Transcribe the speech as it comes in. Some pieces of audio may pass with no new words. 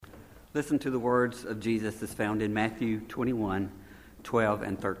Listen to the words of Jesus as found in Matthew 21:12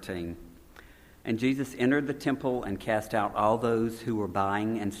 and 13. And Jesus entered the temple and cast out all those who were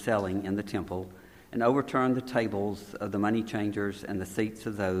buying and selling in the temple, and overturned the tables of the money changers and the seats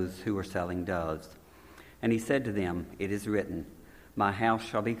of those who were selling doves. And he said to them, "It is written, my house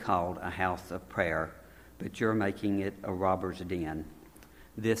shall be called a house of prayer, but you're making it a robber's den."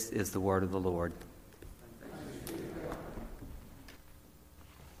 This is the word of the Lord.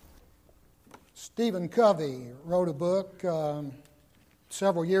 Stephen Covey wrote a book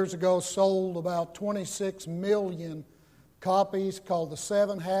several years ago, sold about 26 million copies, called The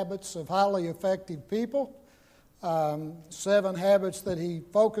 7 Habits of Highly Effective People. 7 habits that he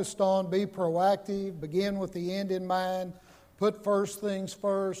focused on: be proactive, begin with the end in mind, put first things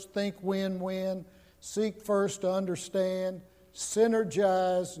first, think win-win, seek first to understand,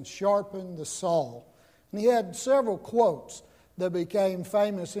 synergize, and sharpen the saw. And he had several quotes that became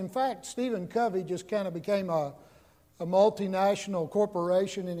famous. In fact, Stephen Covey just kind of became a multinational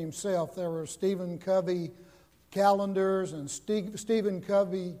corporation in himself. There were Stephen Covey calendars and Stephen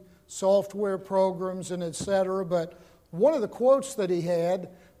Covey software programs and etc. But one of the quotes that he had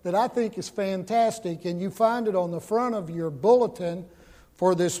that I think is fantastic, and you find it on the front of your bulletin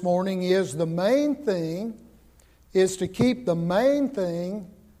for this morning, is: the main thing is to keep the main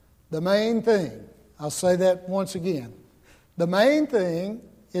thing the main thing. I'll say that once again. The main thing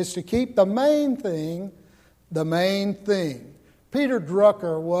is to keep the main thing the main thing. Peter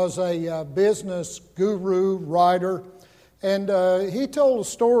Drucker was a business guru, writer, and he told a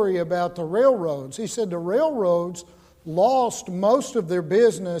story about the railroads. He said the railroads lost most of their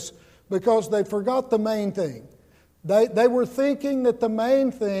business because they forgot the main thing. They were thinking that the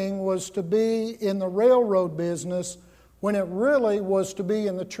main thing was to be in the railroad business when it really was to be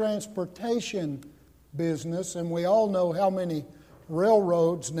in the transportation business. And we all know how many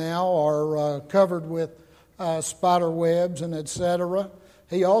railroads now are covered with spider webs and etc.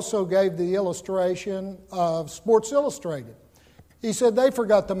 He also gave the illustration of Sports Illustrated. He said they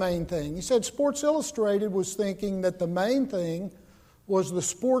forgot the main thing. He said Sports Illustrated was thinking that the main thing was the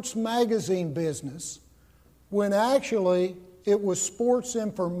sports magazine business, when actually it was sports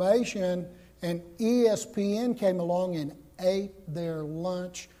information, and ESPN came along and ate their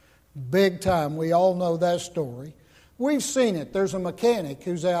lunch big time. We all know that story. We've seen it. There's a mechanic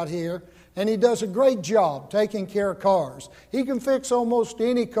who's out here, and he does a great job taking care of cars. He can fix almost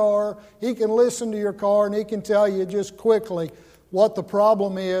any car. He can listen to your car, and he can tell you just quickly what the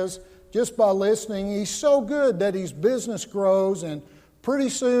problem is just by listening. He's so good that his business grows, and pretty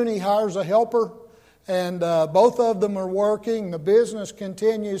soon he hires a helper, and both of them are working. The business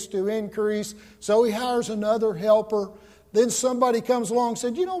continues to increase, so he hires another helper. Then somebody comes along and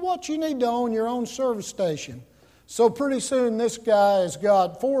said, "You know what? You need to own your own service station." So pretty soon this guy has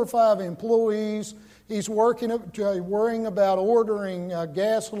got 4 or 5 employees. He's worrying about ordering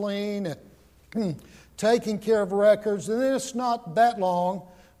gasoline, taking care of records. And then it's not that long.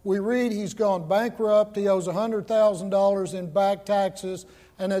 We read he's gone bankrupt. He owes $100,000 in back taxes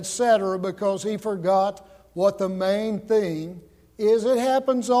and etc. because he forgot what the main thing is. It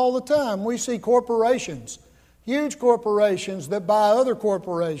happens all the time. We see corporations, huge corporations that buy other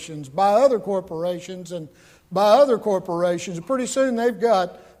corporations, buy other corporations, and buy other corporations. And pretty soon they've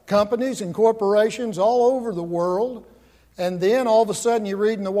got companies and corporations all over the world. And then all of a sudden you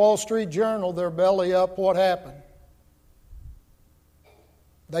read in the Wall Street Journal, their belly up, what happened?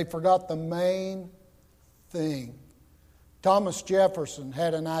 They forgot the main thing. Thomas Jefferson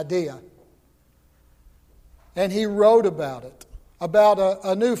had an idea, and he wrote about it, about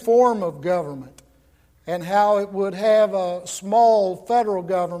a new form of government, and how it would have a small federal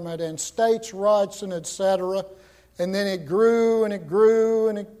government and states' rights and etc. And then it grew and it grew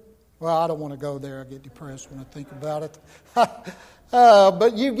and well, I don't want to go there. I get depressed when I think about it.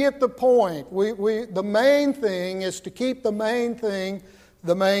 But you get the point. The main thing is to keep the main thing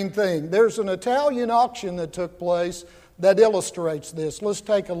the main thing. There's an Italian auction that took place that illustrates this. Let's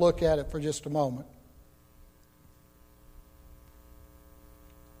take a look at it for just a moment.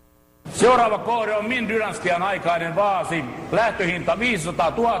 Seuraava kohde on Min-dynastian aikainen vaasi. Lähtöhinta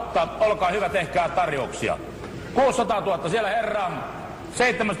 500 000. Olkaa hyvä, tehkää tarjouksia. 600 000 siellä herra.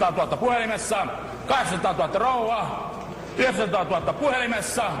 700 000 puhelimessa. 800 000 rouva. 900 000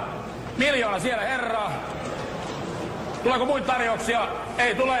 puhelimessa. 1 000 000 siellä herra. Tuleeko muita tarjouksia?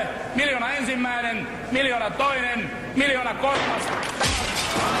 Ei tule. 1 000 000 ensimmäinen. 1 000 000 toinen. 1 000 000 kolmas.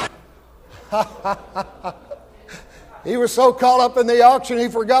 He was so caught up in the auction, he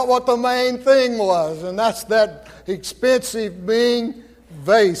forgot what the main thing was. And that's that expensive Ming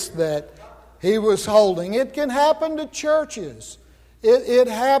vase that he was holding. It can happen to churches. It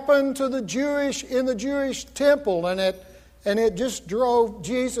happened to in the Jewish temple, and it just drove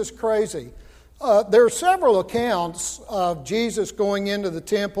Jesus crazy. There are several accounts of Jesus going into the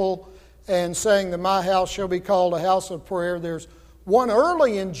temple and saying that my house shall be called a house of prayer. There's one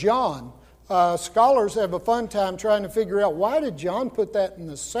early in John. Scholars have a fun time trying to figure out why did John put that in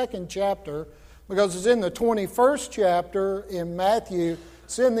the 2nd chapter, because it's in the 21st chapter in Matthew.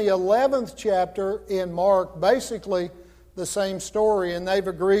 It's in the 11th chapter in Mark. Basically the same story, and they've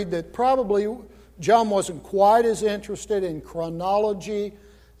agreed that probably John wasn't quite as interested in chronology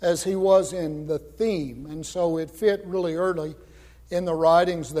as he was in the theme, and so it fit really early in the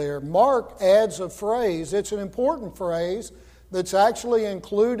writings there. Mark adds a phrase. It's an important phrase that's actually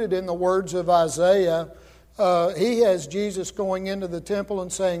included in the words of Isaiah. He has Jesus going into the temple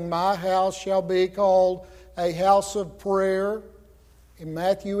and saying, my house shall be called a house of prayer. And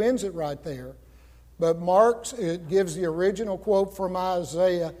Matthew ends it right there. But Mark, it gives the original quote from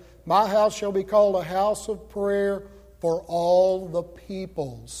Isaiah, my house shall be called a house of prayer for all the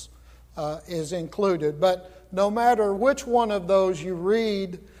peoples, is included. But no matter which one of those you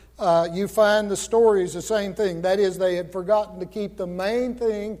read, you find the story is the same thing. That is, they had forgotten to keep the main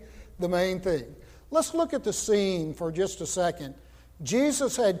thing the main thing. Let's look at the scene for just a second.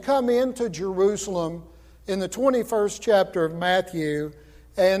 Jesus had come into Jerusalem in the 21st chapter of Matthew,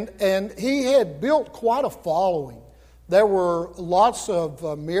 and he had built quite a following. There were lots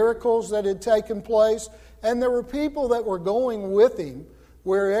of miracles that had taken place, and there were people that were going with him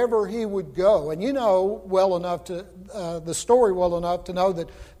wherever he would go. And you know well enough the story well enough to know that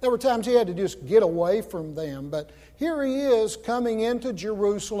there were times he had to just get away from them. But here he is coming into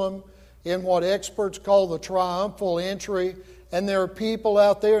Jerusalem in what experts call the triumphal entry, and there are people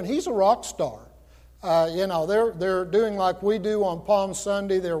out there, and he's a rock star. They're doing like we do on Palm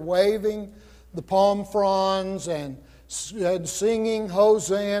Sunday. They're waving the palm fronds and singing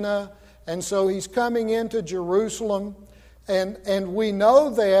Hosanna. And so he's coming into Jerusalem. And we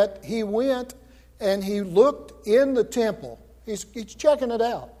know that he went and he looked in the temple. He's checking it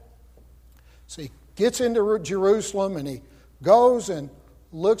out. So he gets into Jerusalem and he goes and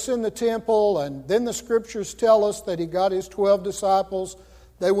looks in the temple. And then the scriptures tell us that he got his 12 disciples.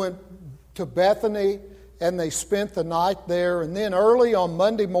 They went to Bethany and they spent the night there. And then early on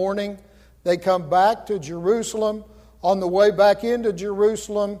Monday morning, they come back to Jerusalem. On the way back into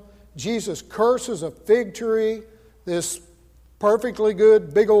Jerusalem, Jesus curses a fig tree. This perfectly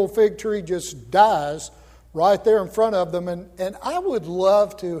good big old fig tree just dies right there in front of them. And I would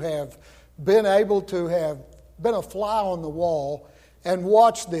love to have been able to have been a fly on the wall and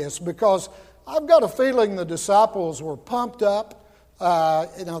watch this, because I've got a feeling the disciples were pumped up.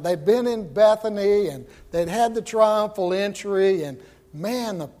 They'd been in Bethany and they'd had the triumphal entry, and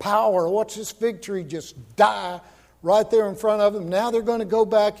man, the power, watch this fig tree just die right there in front of them. Now they're going to go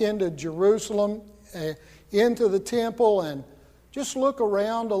back into Jerusalem, into the temple, and just look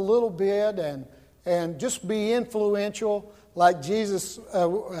around a little bit and just be influential like Jesus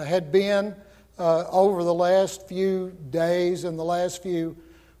had been over the last few days and the last few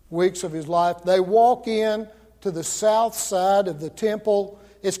weeks of his life. They walk in to the south side of the temple.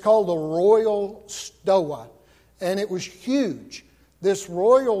 It's called the Royal Stoa, and it was huge. This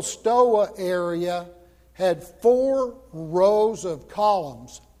Royal Stoa area had 4 rows of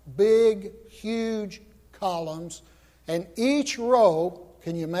columns, big, huge columns, and each row,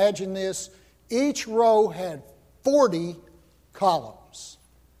 can you imagine this? Each row had 40 columns.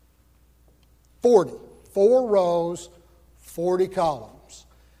 40. 4 rows, 40 columns.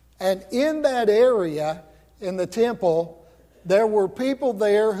 And in that area, in the temple, there were people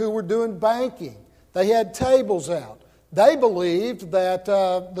there who were doing banking. They had tables out. They believed that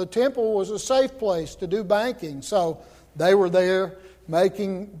the temple was a safe place to do banking, so they were there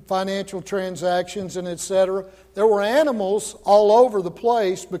making financial transactions and etc. There were animals all over the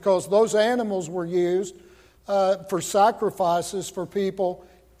place because those animals were used for sacrifices for people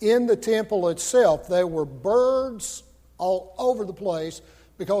in the temple itself. There were birds all over the place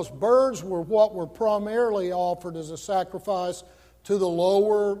because birds were what were primarily offered as a sacrifice to the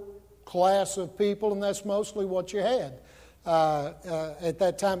lower class of people, and that's mostly what you had at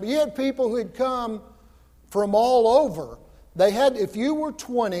that time. But you had people who had come from all over. They had, if you were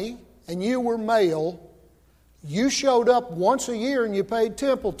 20 and you were male, you showed up once a year and you paid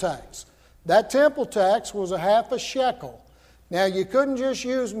temple tax. That temple tax was a half a shekel. Now, you couldn't just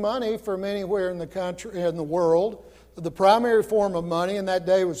use money from anywhere in the country, in the world. The primary form of money in that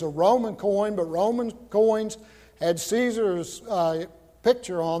day was a Roman coin, but Roman coins had Caesar's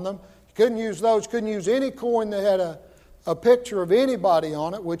picture on them. You couldn't use those. You couldn't use any coin that had a picture of anybody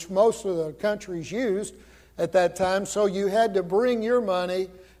on it, which most of the countries used. at that time. So you had to bring your money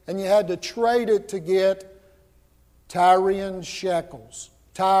and you had to trade it to get Tyrian shekels.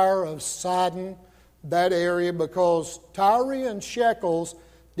 Tyre of Sidon, that area, because Tyrian shekels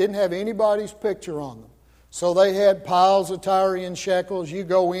didn't have anybody's picture on them. So they had piles of Tyrian shekels. You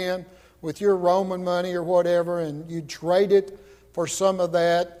go in with your Roman money or whatever, and you trade it for some of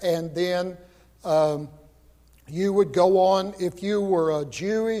that, and then you would go on, if you were a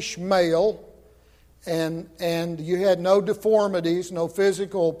Jewish male and you had no deformities, no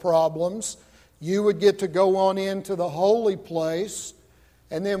physical problems, you would get to go on into the holy place,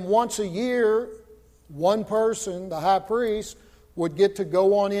 and then once a year, one person, the high priest, would get to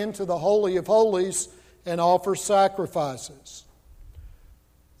go on into the Holy of Holies and offer sacrifices.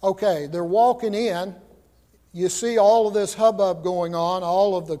 Okay, they're walking in. You see all of this hubbub going on,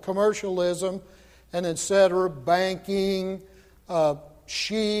 all of the commercialism and etc., banking,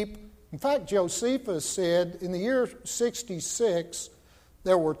 sheep. In fact, Josephus said in the year 66,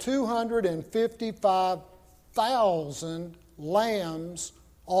 there were 255,000 lambs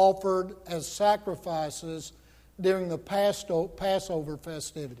offered as sacrifices during the Passover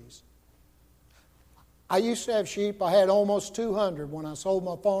festivities. I used to have sheep. I had almost 200 when I sold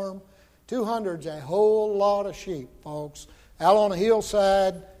my farm. 200's a whole lot of sheep, folks. Out on a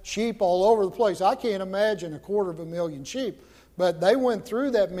hillside, sheep all over the place. I can't imagine 250,000 sheep. But they went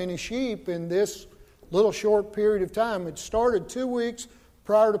through that many sheep in this little short period of time. It started 2 weeks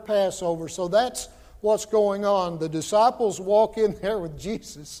prior to Passover. So that's what's going on. The disciples walk in there with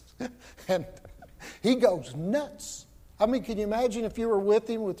Jesus, and he goes nuts. I mean, can you imagine if you were with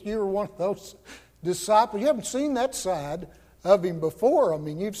him, if you were one of those disciples? You haven't seen that side of him before. I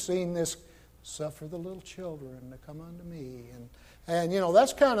mean, you've seen this, suffer the little children to come unto me. And you know,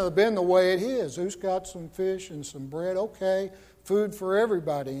 that's kind of been the way it is. Who's got some fish and some bread? Okay, food for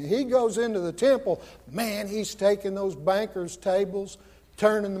everybody. And he goes into the temple. Man, he's taking those bankers' tables,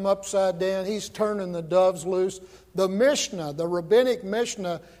 turning them upside down. He's turning the doves loose. The Mishnah, the rabbinic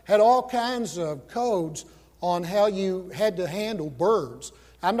Mishnah, had all kinds of codes on how you had to handle birds.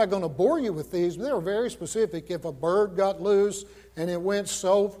 I'm not going to bore you with these, but they were very specific. If a bird got loose and it went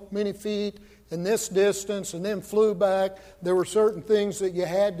so many feet in this distance and then flew back, there were certain things that you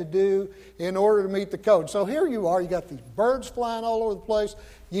had to do in order to meet the code. So here you are. You got these birds flying all over the place.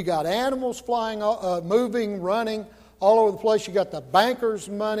 You got animals flying, moving, running all over the place. You got the banker's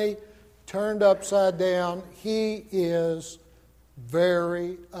money turned upside down. He is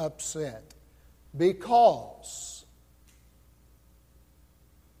very upset because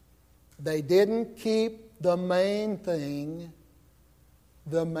they didn't keep the main thing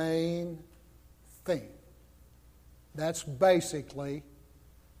the main thing. That's basically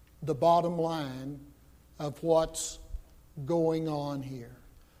the bottom line of what's going on here.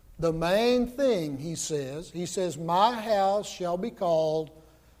 The main thing, he says, my house shall be called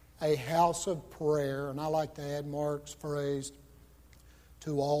a house of prayer. And I like to add Mark's phrase,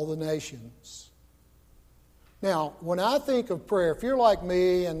 to all the nations. Now, when I think of prayer, if you're like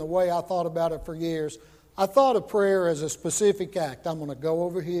me and the way I thought about it for years, I thought of prayer as a specific act. I'm going to go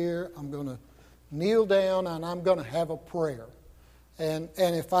over here, I'm going to kneel down, and I'm going to have a prayer. And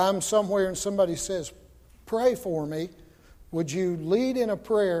if I'm somewhere and somebody says, pray for me, would you lead in a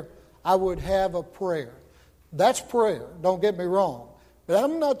prayer? I would have a prayer. That's prayer, don't get me wrong. But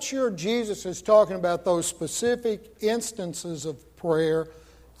I'm not sure Jesus is talking about those specific instances of prayer.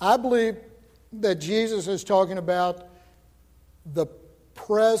 I believe that Jesus is talking about the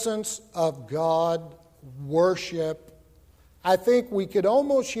presence of God, worship. I think we could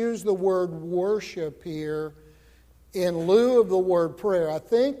almost use the word worship here in lieu of the word prayer. I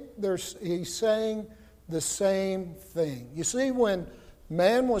think he's saying the same thing. You see, when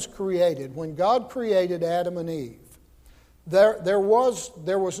man was created, when God created Adam and Eve, there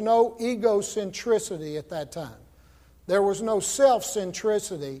was no egocentricity at that time. There was no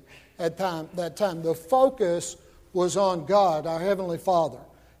self-centricity at that time. The focus was on God, our Heavenly Father.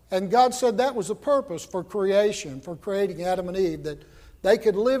 And God said that was the purpose for creation, for creating Adam and Eve, that they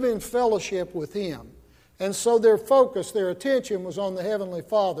could live in fellowship with Him. And so their focus, their attention was on the Heavenly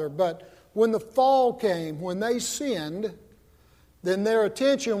Father. But when the fall came, when they sinned, then their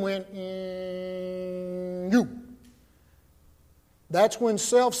attention went, you. That's when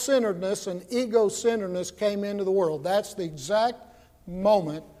self-centeredness and ego-centeredness came into the world. That's the exact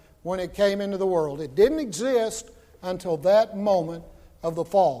moment when it came into the world. It didn't exist until that moment of the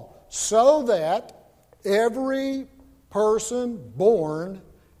fall. So that every person born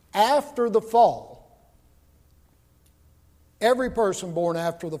after the fall,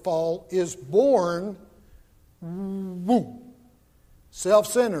 is born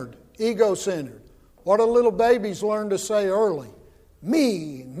self-centered, ego-centered. What do little babies learn to say early?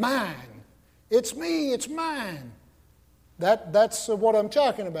 Me, mine. It's me, it's mine. That's what I'm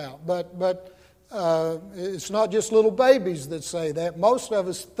talking about. But it's not just little babies that say that. Most of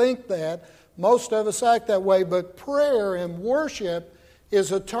us think that. Most of us act that way. But prayer and worship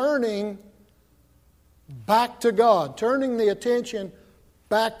is a turning back to God, turning the attention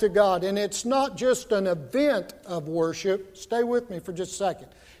back to God. And it's not just an event of worship. Stay with me for just a second.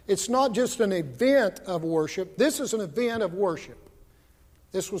 It's not just an event of worship. This is an event of worship.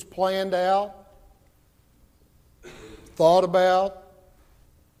 This was planned out, thought about.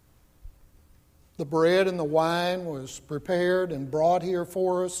 The bread and the wine was prepared and brought here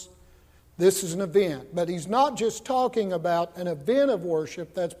for us. This is an event. But he's not just talking about an event of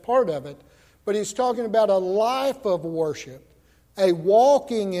worship, that's part of it, but he's talking about a life of worship, a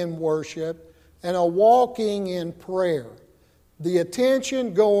walking in worship, and a walking in prayer. The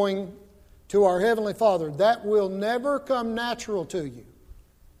attention going to our Heavenly Father, that will never come natural to you.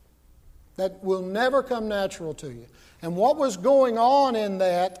 That will never come natural to you. And what was going on in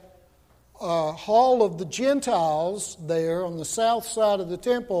that hall of the Gentiles there on the south side of the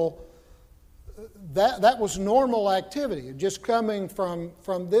temple, that was normal activity, just coming from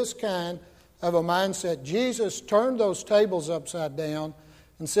this kind of a mindset. Jesus turned those tables upside down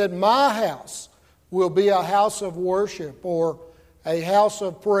and said, my house will be a house of worship or a house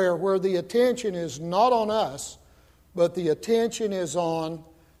of prayer where the attention is not on us, but the attention is on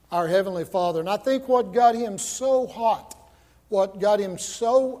our Heavenly Father. And I think what got him so hot, what got him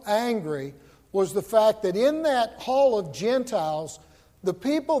so angry, was the fact that in that hall of Gentiles, the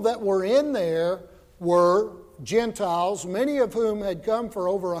people that were in there were Gentiles, many of whom had come for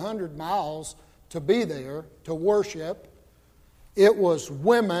over 100 miles to be there to worship. It was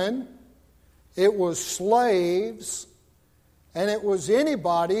women, it was slaves, and it was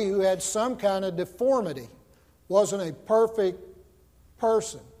anybody who had some kind of deformity, wasn't a perfect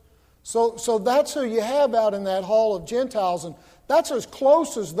person. So that's who you have out in that hall of Gentiles, and that's as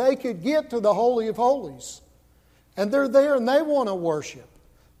close as they could get to the Holy of Holies. And they're there and they want to worship.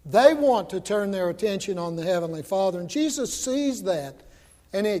 They want to turn their attention on the Heavenly Father. And Jesus sees that,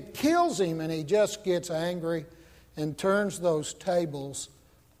 and it kills him, and he just gets angry and turns those tables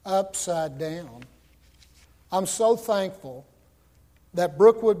upside down. I'm so thankful that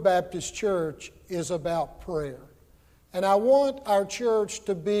Brookwood Baptist Church is about prayer. And I want our church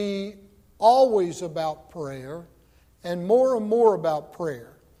to be always about prayer and more about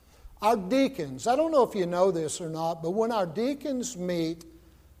prayer. Our deacons, I don't know if you know this or not, but when our deacons meet,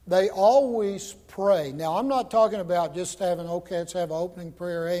 they always pray. Now, I'm not talking about just having, okay, let's have an opening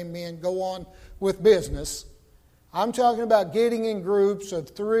prayer, amen, go on with business. I'm talking about getting in groups of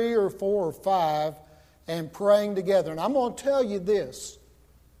 3 or 4 or 5 and praying together. And I'm going to tell you this.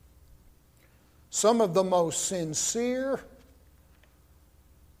 Some of the most sincere,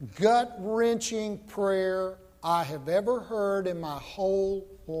 gut-wrenching prayer I have ever heard in my whole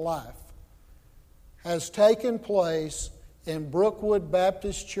life has taken place in Brookwood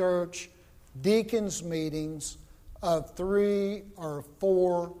Baptist Church deacons meetings of 3 or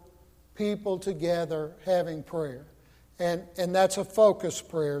 4 people together having prayer. And that's a focus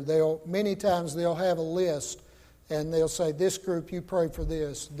prayer. Many times they'll have a list and they'll say, this group you pray for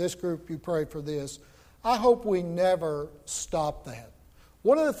this group you pray for this. I hope we never stop that.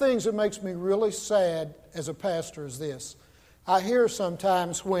 One of the things that makes me really sad as a pastor is this. I hear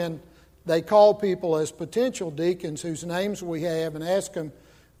sometimes when they call people as potential deacons whose names we have and ask them,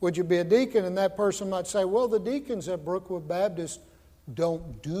 would you be a deacon? And that person might say, well, the deacons at Brookwood Baptist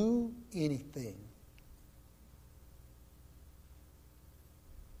don't do anything.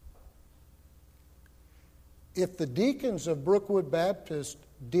 If the deacons of Brookwood Baptist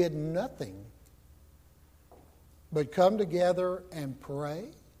did nothing but come together and pray,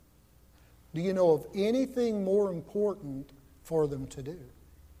 do you know of anything more important for them to do?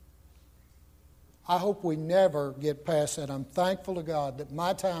 I hope we never get past that. I'm thankful to God that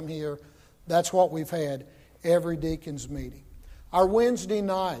my time here, that's what we've had every deacon's meeting. Our Wednesday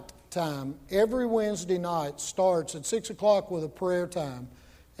night time, every Wednesday night starts at 6 o'clock with a prayer time.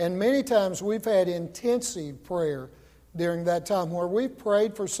 And many times we've had intensive prayer during that time where we've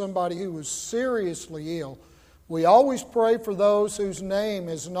prayed for somebody who was seriously ill. We always pray for those whose name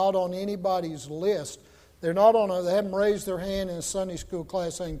is not on anybody's list. They haven't raised their hand in a Sunday school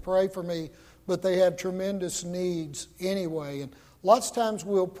class saying, pray for me, but they have tremendous needs anyway. And lots of times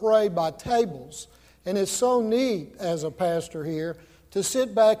we'll pray by tables. And it's so neat as a pastor here to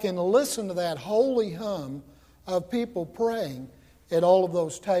sit back and listen to that holy hum of people praying at all of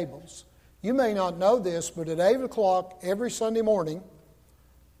those tables. You may not know this, but at 8 o'clock every Sunday morning,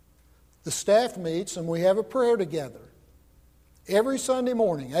 the staff meets and we have a prayer together. Every Sunday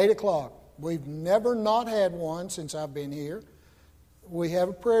morning, 8 o'clock. We've never not had one since I've been here. We have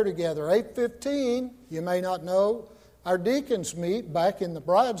a prayer together. 8:15, you may not know, our deacons meet back in the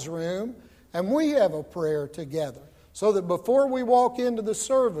bride's room, and we have a prayer together. So that before we walk into the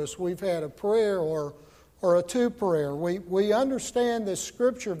service, we've had a prayer or a two-prayer. We understand this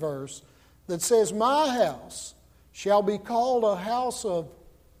scripture verse that says, "My house shall be called a house of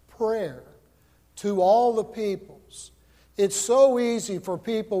prayer to all the peoples." It's so easy for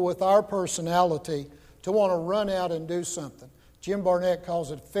people with our personality to want to run out and do something. Jim Barnett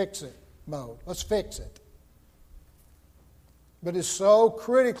calls it fix-it mode. Let's fix it. But it's so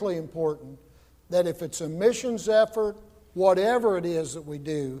critically important that if it's a missions effort, whatever it is that we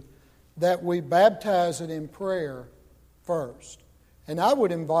do, that we baptize it in prayer first. And I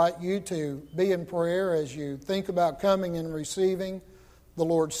would invite you to be in prayer as you think about coming and receiving the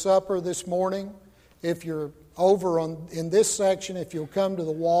Lord's Supper this morning. If you're over in this section, if you'll come to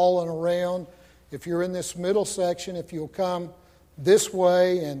the wall and around. If you're in this middle section, if you'll come this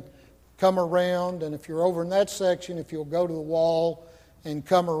way and come around. And if you're over in that section, if you'll go to the wall and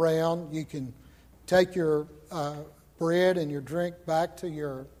come around, you can take your bread and your drink back to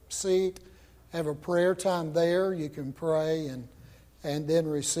your seat. Have a prayer time there. You can pray and then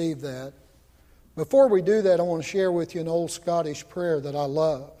receive that. Before we do that, I want to share with you an old Scottish prayer that I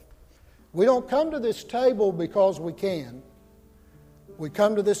love. We don't come to this table because we can. We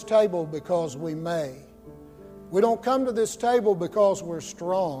come to this table because we may. We don't come to this table because we're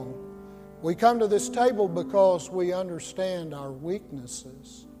strong. We come to this table because we understand our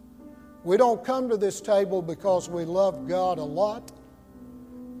weaknesses. We don't come to this table because we love God a lot.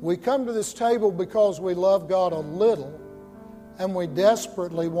 We come to this table because we love God a little, and we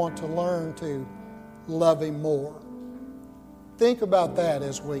desperately want to learn to love Him more. Think about that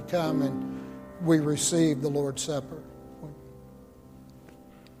as we come and we receive the Lord's Supper.